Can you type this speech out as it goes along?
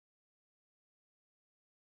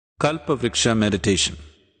Kalpavriksha meditation.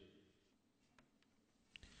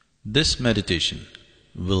 This meditation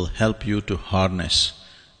will help you to harness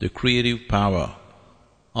the creative power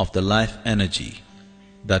of the life energy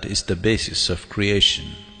that is the basis of creation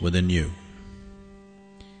within you.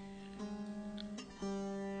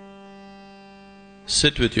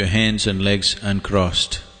 Sit with your hands and legs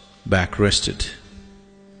uncrossed, back rested.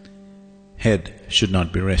 Head should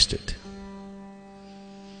not be rested.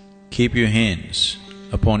 Keep your hands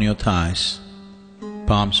upon your thighs,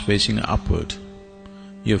 palms facing upward,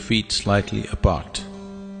 your feet slightly apart,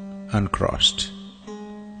 uncrossed.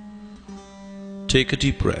 Take a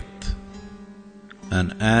deep breath,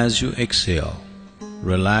 and as you exhale,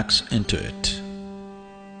 relax into it.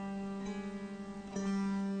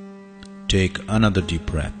 Take another deep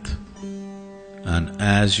breath, and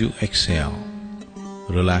as you exhale,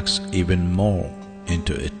 relax even more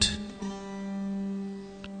into it.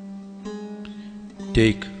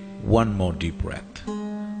 Take one more deep breath.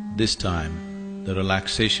 This time, the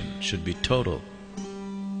relaxation should be total.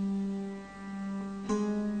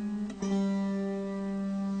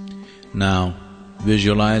 Now,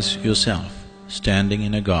 visualize yourself standing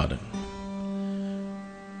in a garden.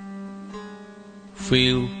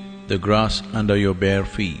 Feel the grass under your bare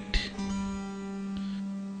feet.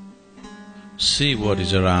 See what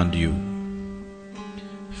is around you.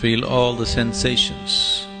 Feel all the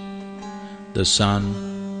sensations. The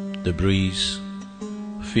sun, the breeze,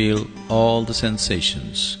 feel all the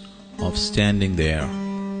sensations of standing there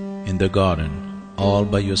in the garden all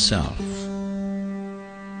by yourself.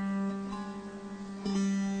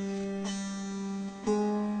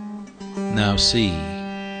 Now see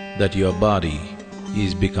that your body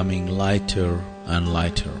is becoming lighter and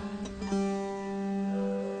lighter.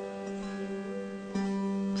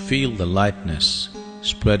 Feel the lightness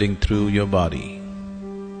spreading through your body.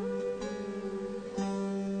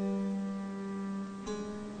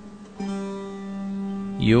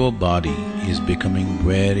 Your body is becoming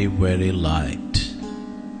very, very light.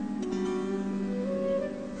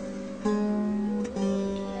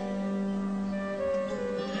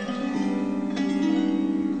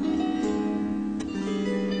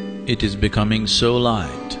 It is becoming so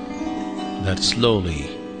light that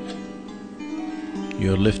slowly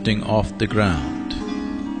you're lifting off the ground.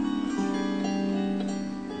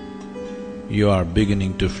 You are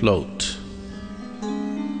beginning to float.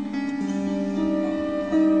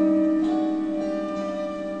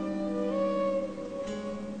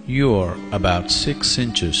 You are about 6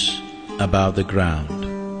 inches above the ground,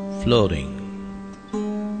 floating.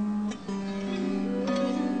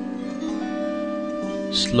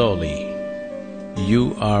 Slowly,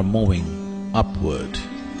 you are moving upward.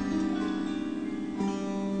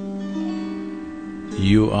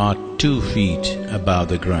 You are 2 feet above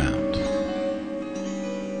the ground.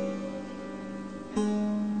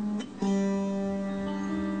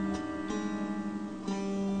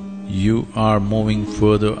 You are moving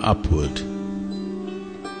further upward.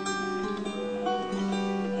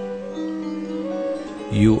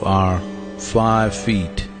 You are 5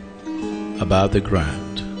 feet above the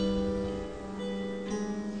ground.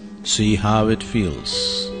 See how it feels.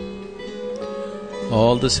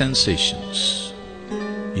 All the sensations.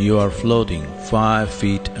 You are floating 5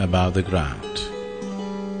 feet above the ground.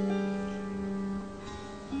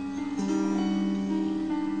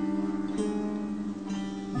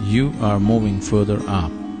 You are moving further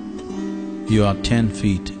up. You are 10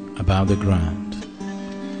 feet above the ground.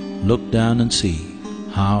 Look down and see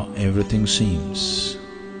how everything seems.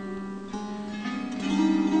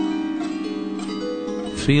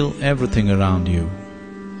 Feel everything around you.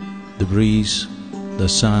 The breeze, the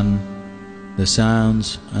sun, the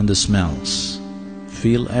sounds and the smells.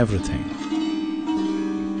 Feel everything.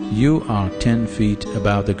 You are 10 feet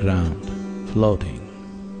above the ground, floating.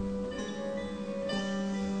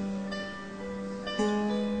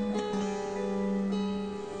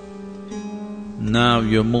 Now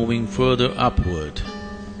you're moving further upward.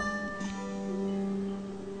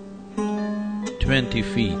 20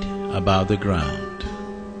 feet above the ground.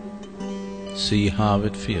 See how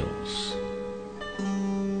it feels.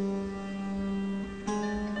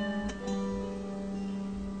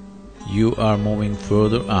 You are moving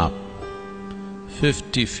further up,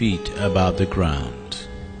 50 feet above the ground.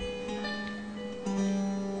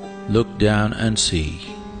 Look down and see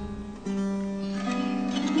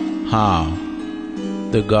how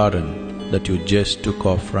the garden that you just took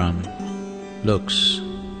off from looks.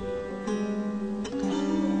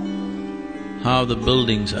 How the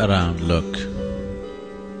buildings around look.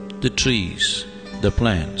 The trees, the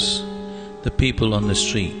plants, the people on the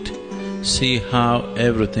street. See how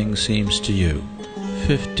everything seems to you.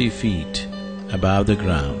 50 feet above the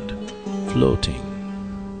ground, floating.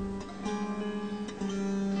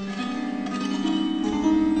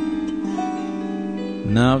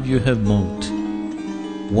 Now you have moved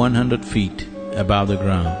 100 feet above the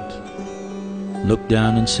ground. Look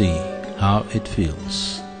down and see how it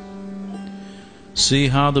feels. See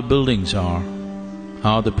how the buildings are,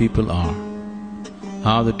 how the people are,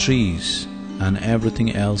 how the trees and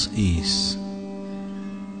everything else is,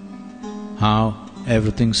 how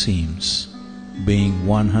everything seems, being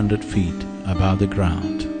 100 feet above the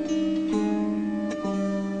ground.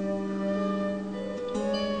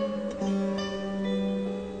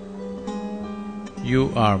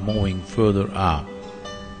 You are moving further up.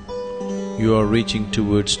 You are reaching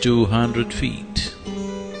towards 200 feet.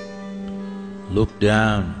 Look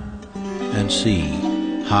down and see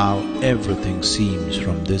how everything seems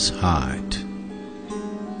from this height.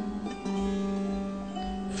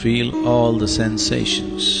 Feel all the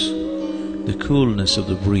sensations, the coolness of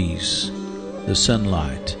the breeze, the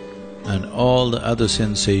sunlight, and all the other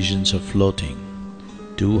sensations of floating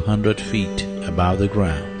 200 feet above the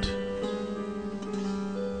ground.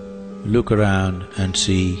 Look around and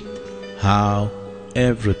see how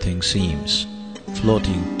everything seems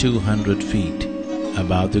floating 200 feet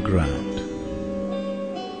above the ground.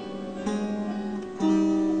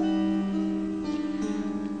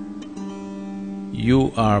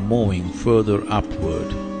 You are moving further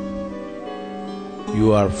upward.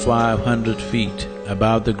 You are 500 feet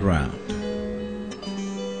above the ground.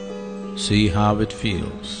 See how it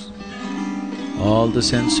feels, all the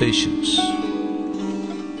sensations.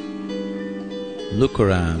 Look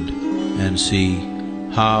around and see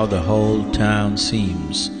how the whole town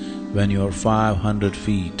seems when you are 500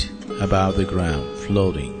 feet above the ground,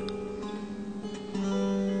 floating.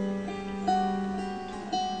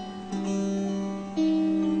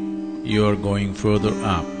 You are going further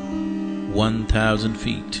up, 1,000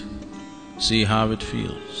 feet. See how it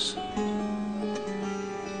feels.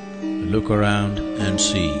 Look around and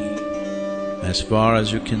see, as far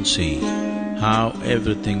as you can see, how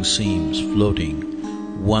everything seems floating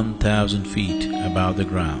 1,000 feet above the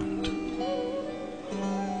ground.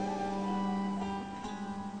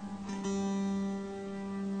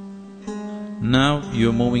 Now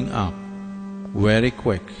you're moving up, very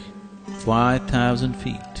quick, 5,000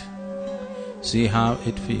 feet. See how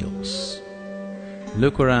it feels.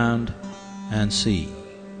 Look around and see.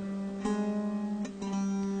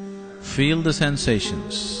 Feel the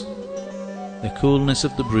sensations, the coolness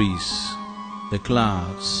of the breeze, the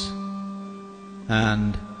clouds,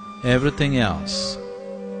 and everything else.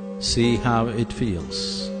 See how it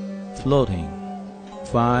feels, floating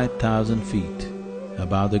 5,000 feet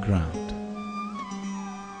above the ground.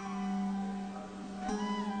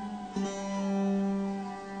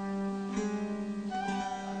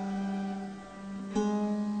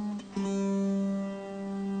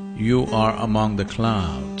 You are among the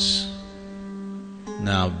clouds,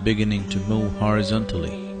 now beginning to move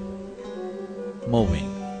horizontally,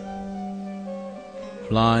 moving,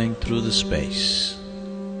 flying through the space.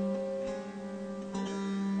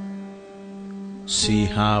 See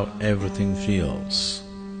how everything feels.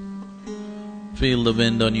 Feel the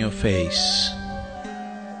wind on your face.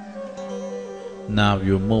 Now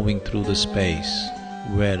you're moving through the space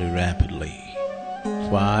very rapidly,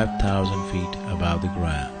 5,000 feet above the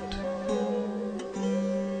ground.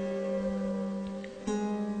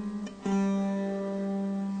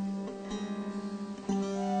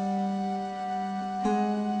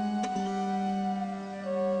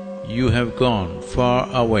 You have gone far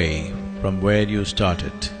away from where you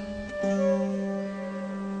started.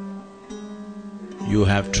 You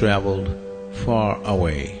have traveled far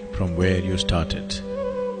away from where you started.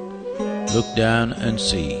 Look down and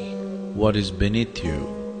see what is beneath you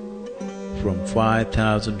from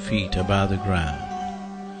 5,000 feet above the ground.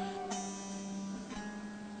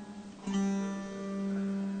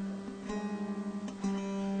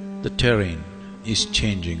 The terrain is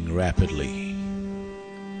changing rapidly.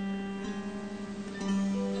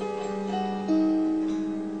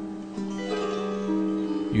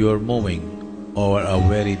 You are moving over a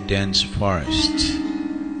very dense forest.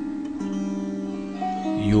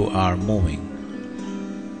 You are moving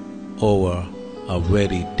over a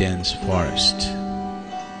very dense forest.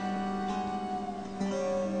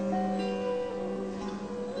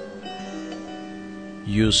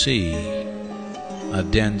 You see a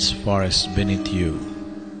dense forest beneath you,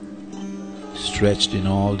 stretched in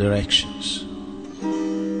all directions.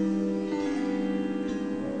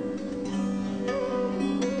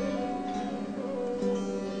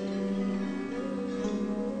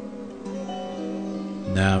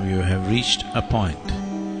 Now Now you have reached a point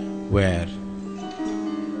where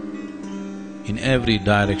in every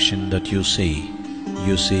direction that you see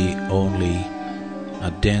only a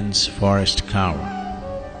dense forest cover.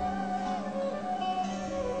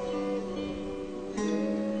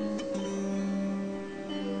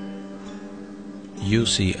 You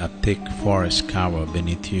see a thick forest cover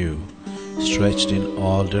beneath you, stretched in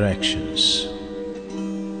all directions.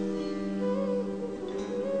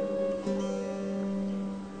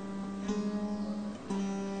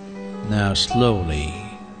 Now slowly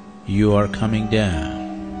you are coming down.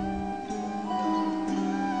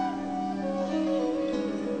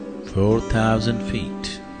 4,000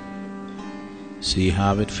 feet. See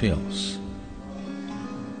how it feels.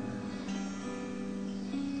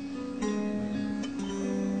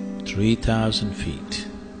 3,000 feet.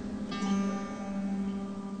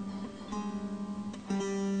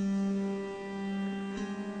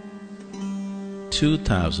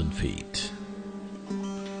 2,000 feet.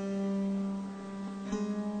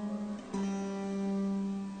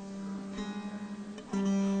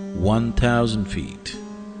 1,000 feet.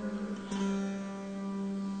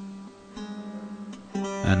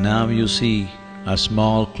 And now you see a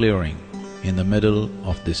small clearing in the middle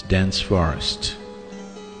of this dense forest.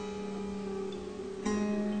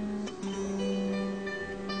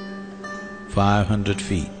 500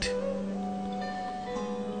 feet.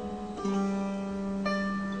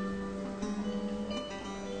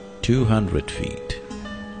 200 feet.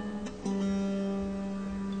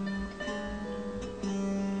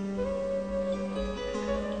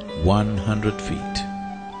 100 feet.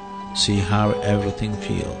 See how everything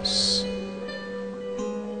feels.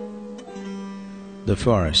 The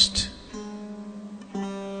forest,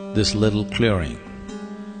 this little clearing.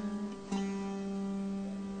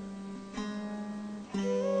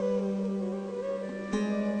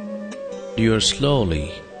 You are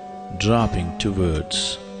slowly dropping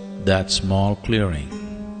towards that small clearing.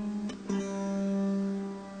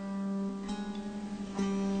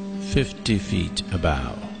 50 feet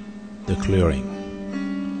above the clearing.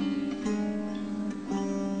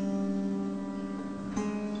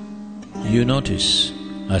 You notice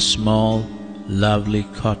a small, lovely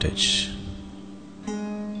cottage.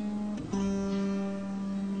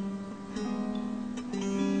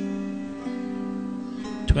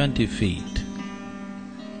 20 feet.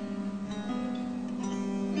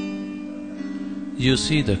 You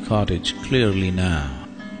see the cottage clearly now,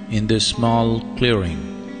 in this small clearing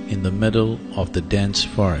in the middle of the dense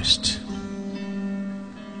forest.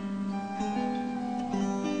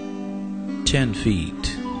 10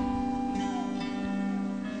 feet.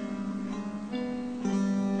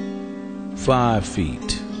 5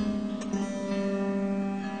 feet.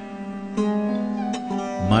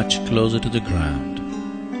 Much closer to the ground.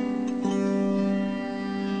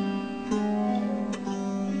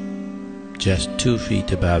 Just 2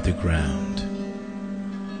 feet above the ground.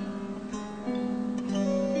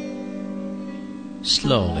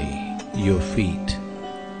 Slowly, your feet,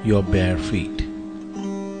 your bare feet,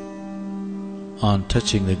 on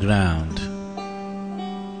touching the ground,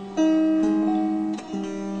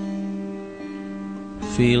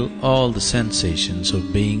 feel all the sensations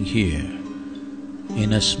of being here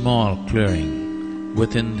in a small clearing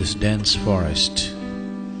within this dense forest.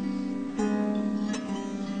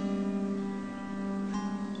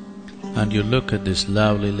 And you look at this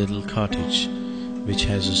lovely little cottage which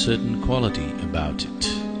has a certain quality about it.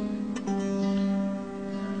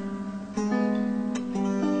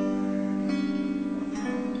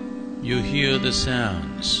 You hear the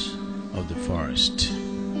sounds of the forest.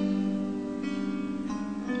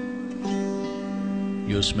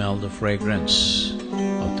 You smell the fragrance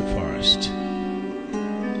of the forest.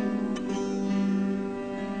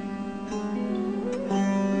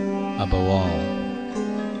 Above all,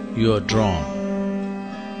 you are drawn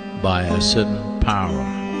by a certain power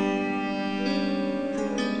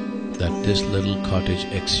that this little cottage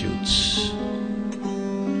exudes.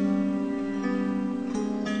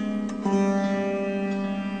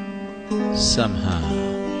 Somehow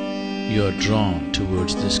you are drawn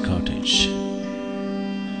towards this cottage.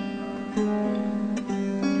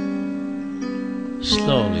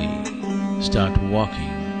 Slowly start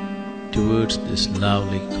walking towards this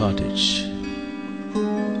lovely cottage.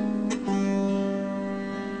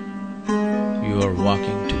 You are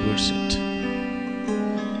walking towards it.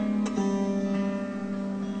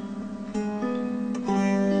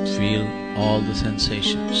 Feel all the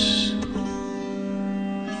sensations.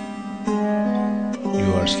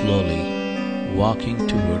 You are slowly walking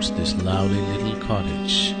towards this lovely little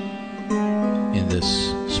cottage in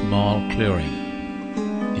this small clearing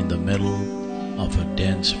in the middle of a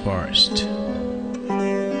dense forest.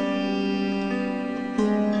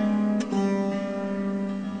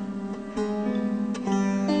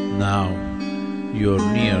 Now you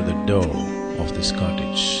are near the door of this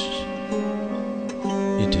cottage.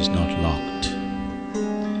 It is not locked.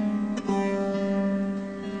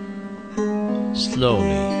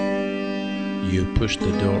 Slowly you push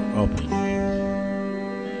the door open.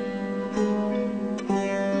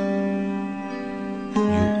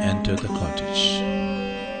 You enter the cottage.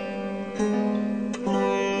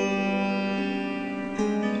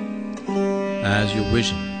 As your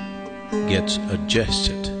vision gets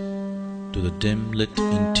adjusted to the dim-lit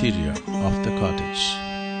interior of the cottage,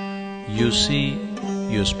 you see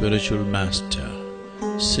your spiritual master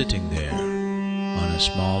sitting there on a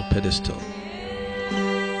small pedestal.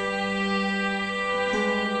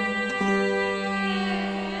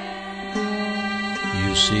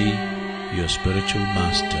 You see your spiritual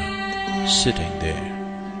master sitting there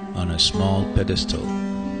on a small pedestal.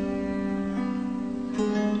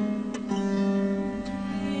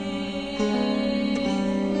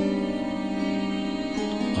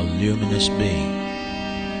 A luminous being,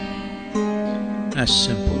 as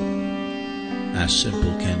simple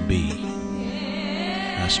can be,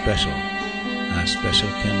 as special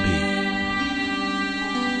can be.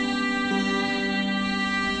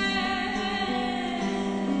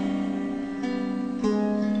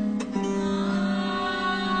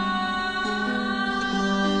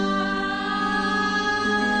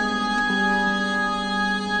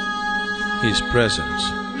 His presence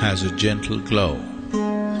has a gentle glow,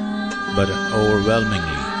 but an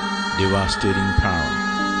overwhelmingly devastating power.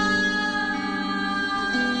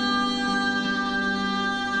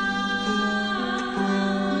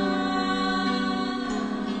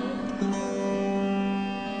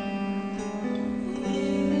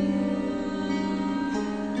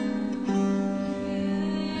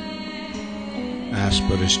 As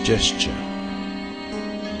per his gesture,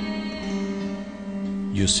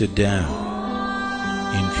 you sit down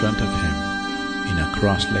in front of him in a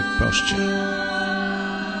cross-legged posture.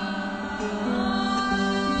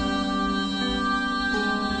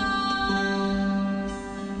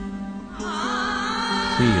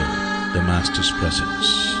 Feel the Master's presence.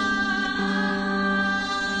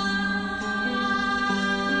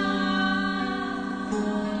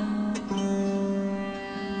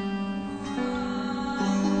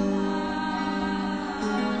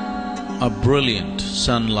 A brilliant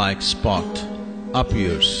sun-like spot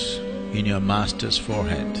appears in your Master's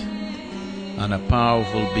forehead, and a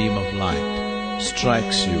powerful beam of light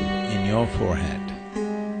strikes you in your forehead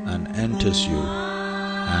and enters you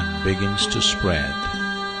and begins to spread.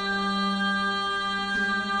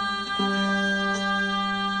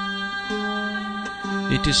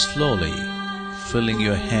 It is slowly filling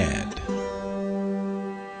your head,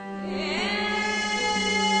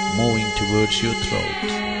 moving towards your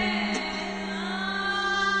throat,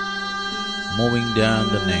 moving down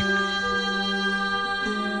the neck,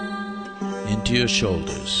 into your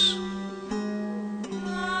shoulders,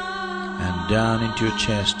 and down into your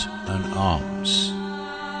chest and arms,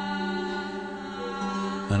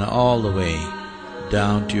 and all the way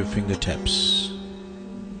down to your fingertips,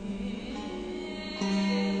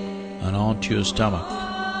 and onto your stomach,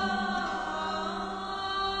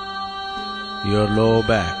 your lower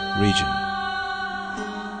back region,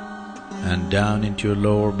 and down into your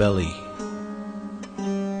lower belly,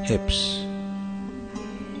 hips,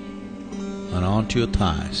 and onto your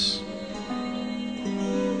thighs,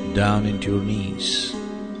 down into your knees,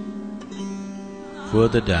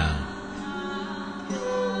 further down,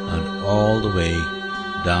 and all the way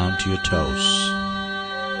down to your toes.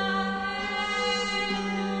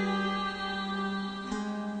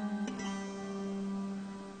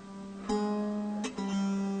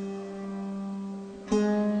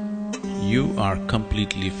 You are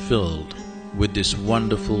completely filled with this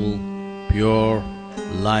wonderful, pure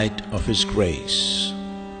light of His grace.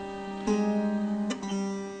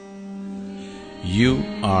 You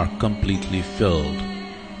are completely filled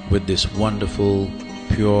with this wonderful,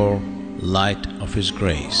 pure light of His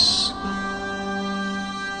grace.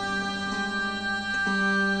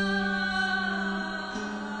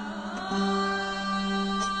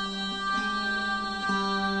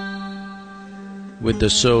 With the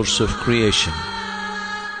source of creation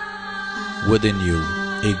within you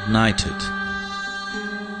ignited,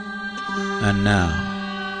 and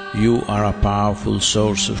now you are a powerful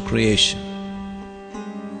source of creation.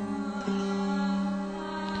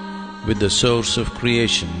 With the source of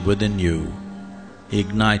creation within you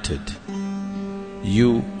ignited,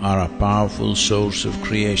 you are a powerful source of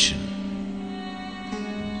creation.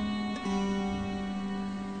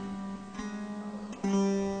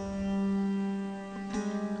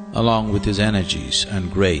 along with his energies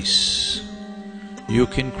and grace, you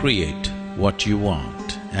can create what you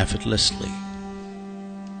want effortlessly.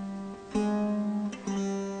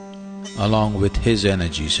 Along with his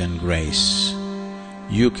energies and grace,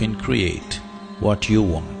 you can create what you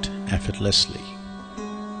want effortlessly.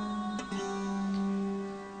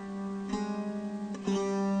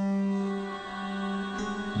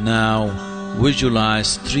 Now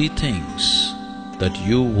visualize 3 things that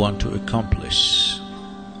you want to accomplish.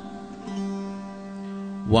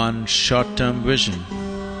 1 short-term vision,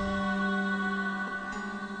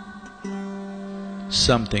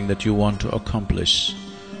 something that you want to accomplish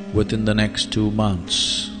within the next 2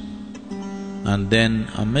 months, and then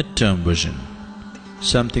a mid-term vision,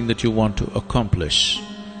 something that you want to accomplish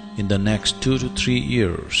in the next 2 to 3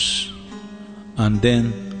 years, and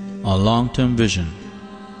then a long-term vision,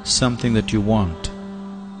 something that you want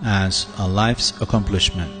as a life's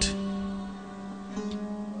accomplishment.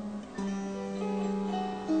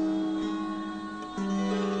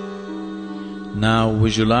 Now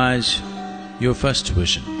visualize your first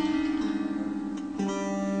vision.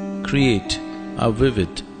 Create a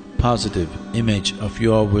vivid, positive image of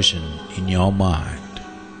your vision in your mind.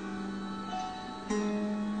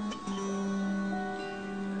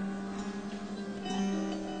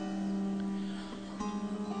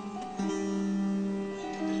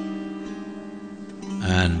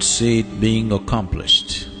 And see it being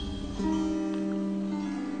accomplished.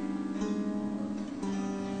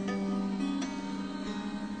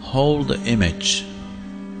 Hold the image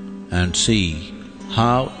and see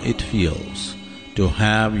how it feels to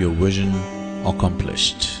have your vision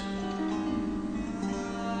accomplished.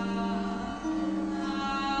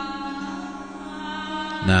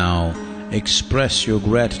 Now express your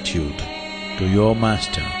gratitude to your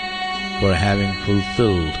master for having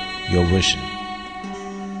fulfilled your vision.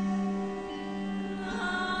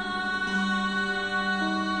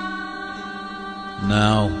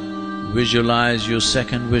 Now visualize your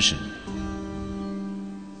second vision.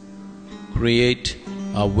 Create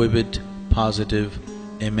a vivid, positive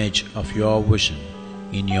image of your vision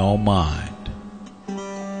in your mind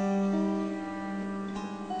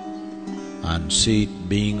and see it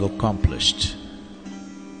being accomplished.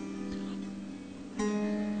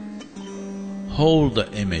 Hold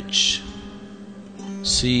the image.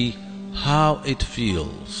 See how it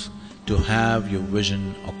feels to have your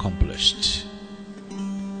vision accomplished.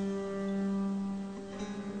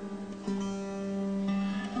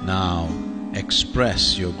 Now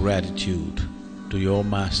express your gratitude to your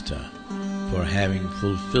master for having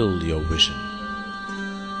fulfilled your vision.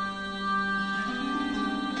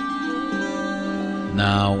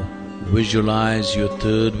 Now visualize your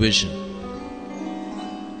third vision.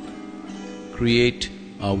 Create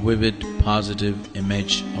a vivid, positive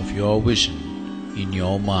image of your vision in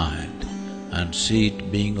your mind and see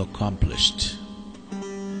it being accomplished.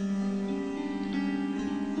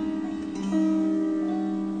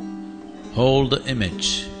 Hold the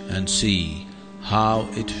image and see how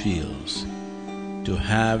it feels to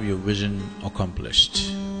have your vision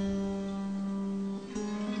accomplished.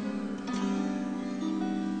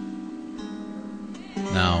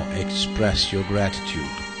 Now express your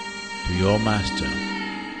gratitude to your master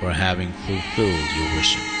for having fulfilled your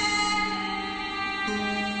vision.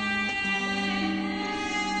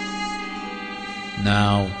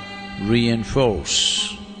 Now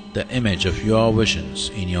reinforce the image of your visions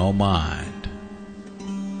in your mind.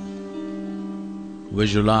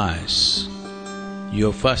 Visualize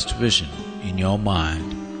your first vision in your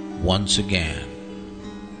mind once again.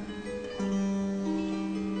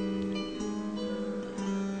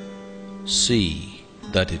 See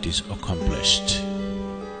that it is accomplished.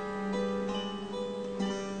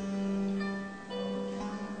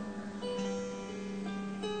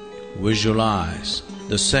 Visualize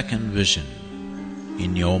the second vision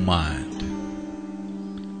in your mind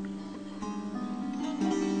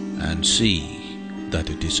and see that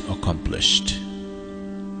it is accomplished.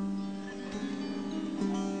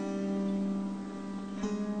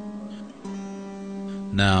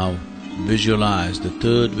 Now visualize the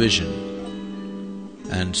third vision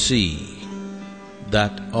and see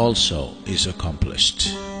that also is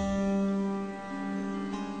accomplished.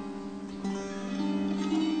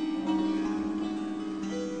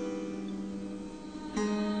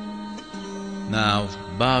 Now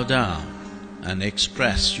bow down and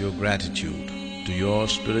express your gratitude to your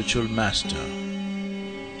spiritual master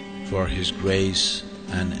for his grace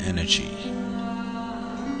and energy.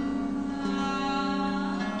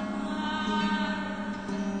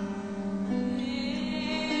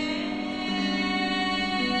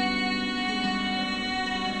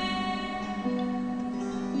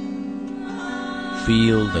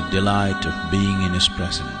 feel the delight of being in His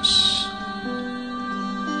presence.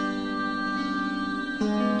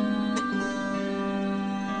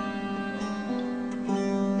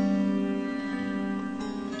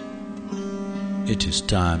 It is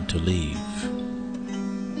time to leave.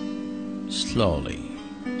 Slowly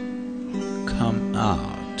come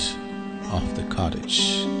out of the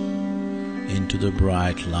cottage into the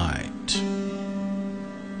bright light.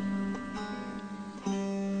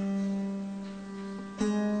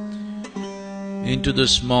 Into the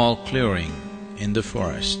small clearing in the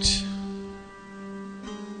forest.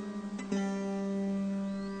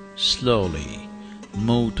 Slowly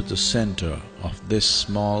move to the center of this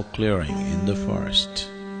small clearing in the forest.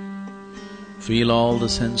 Feel all the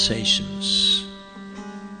sensations.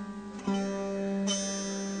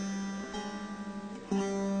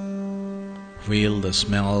 Feel the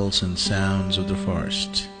smells and sounds of the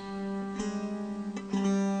forest.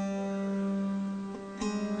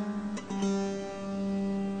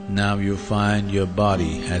 Now you find your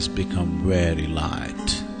body has become very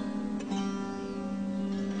light.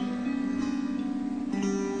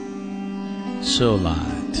 So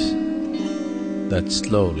light that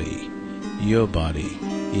slowly your body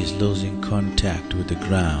is losing contact with the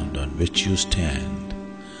ground on which you stand,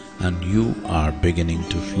 and you are beginning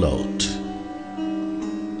to float.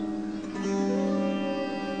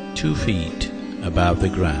 2 feet above the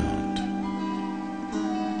ground.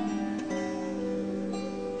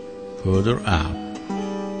 Further up,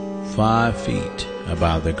 5 feet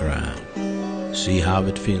above the ground. See how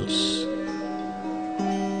it feels?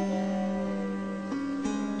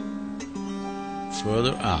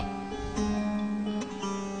 Further up,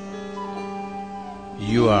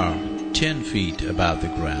 you are 10 feet above the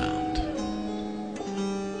ground.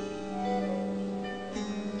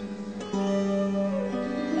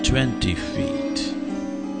 "20 feet,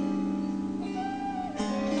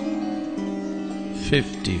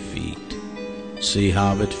 50 feet. See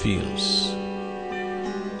how it feels.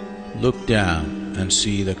 Look down and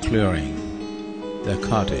see the clearing, the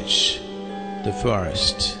cottage, the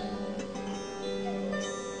forest.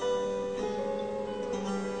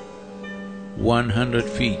 100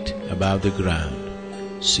 feet above the ground.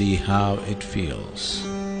 See how it feels.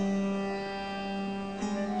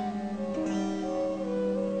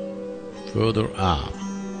 Further up,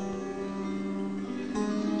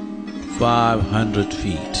 500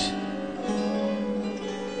 feet.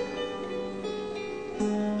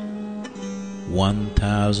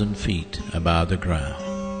 1,000 feet above the ground.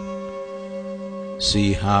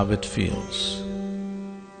 See how it feels.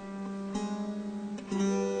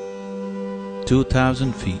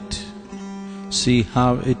 2,000 feet. See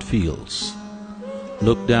how it feels.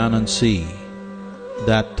 Look down and see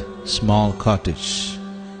that small cottage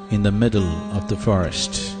in the middle of the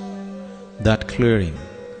forest, that clearing,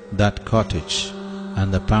 that cottage,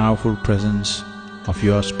 and the powerful presence of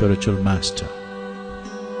your spiritual master.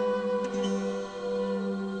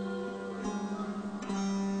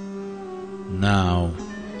 Now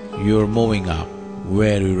you're moving up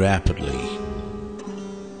very rapidly,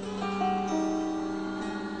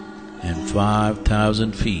 and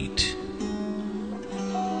 5,000 feet,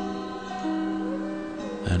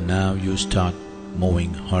 and now you start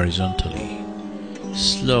moving horizontally,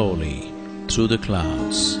 slowly through the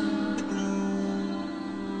clouds.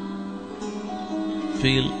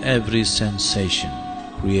 Feel every sensation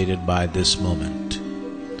created by this moment,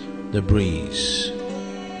 the breeze,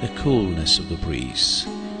 the coolness of the breeze,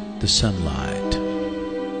 the sunlight.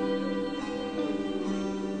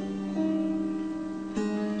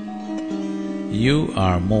 You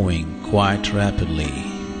are moving quite rapidly.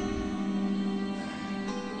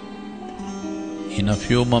 In a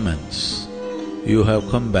few moments, you have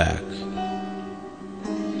come back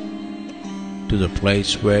to the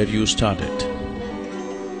place where you started,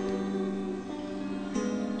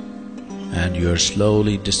 and you are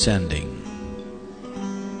slowly descending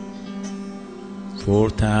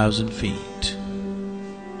 4,000 feet,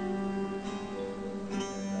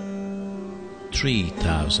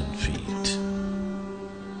 3,000 feet,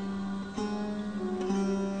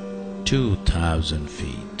 2,000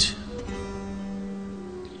 feet,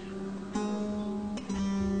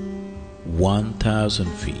 1,000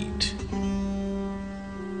 feet,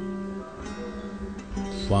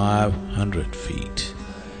 500 feet.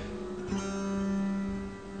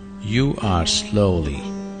 You are slowly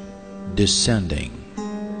descending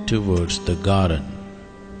towards the garden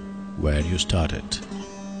where you started.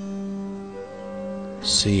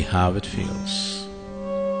 See how it feels.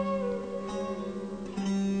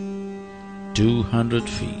 200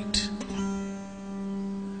 feet,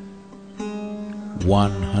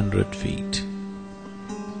 100 feet,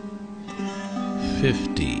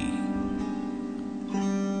 50,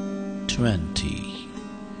 20,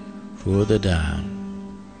 further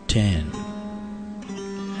down, 10,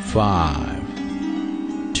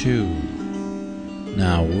 5, 2,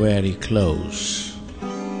 now very close,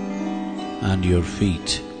 and your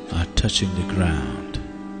feet are touching the ground.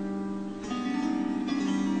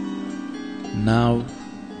 Now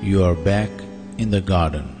you are back in the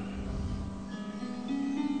garden.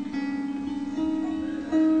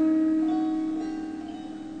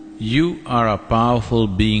 You are a powerful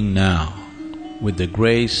being now, with the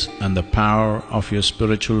grace and the power of your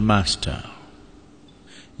spiritual master.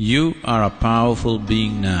 You are a powerful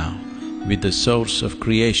being now, with the source of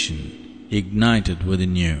creation ignited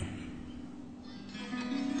within you.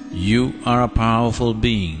 You are a powerful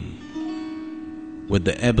being with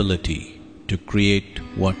the ability to create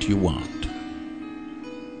what you want.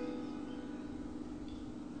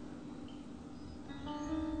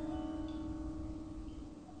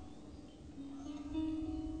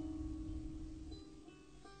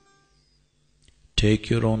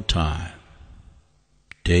 Take your own time.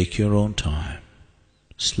 Take your own time.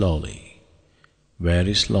 Slowly,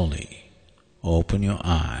 very slowly, open your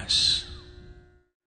eyes.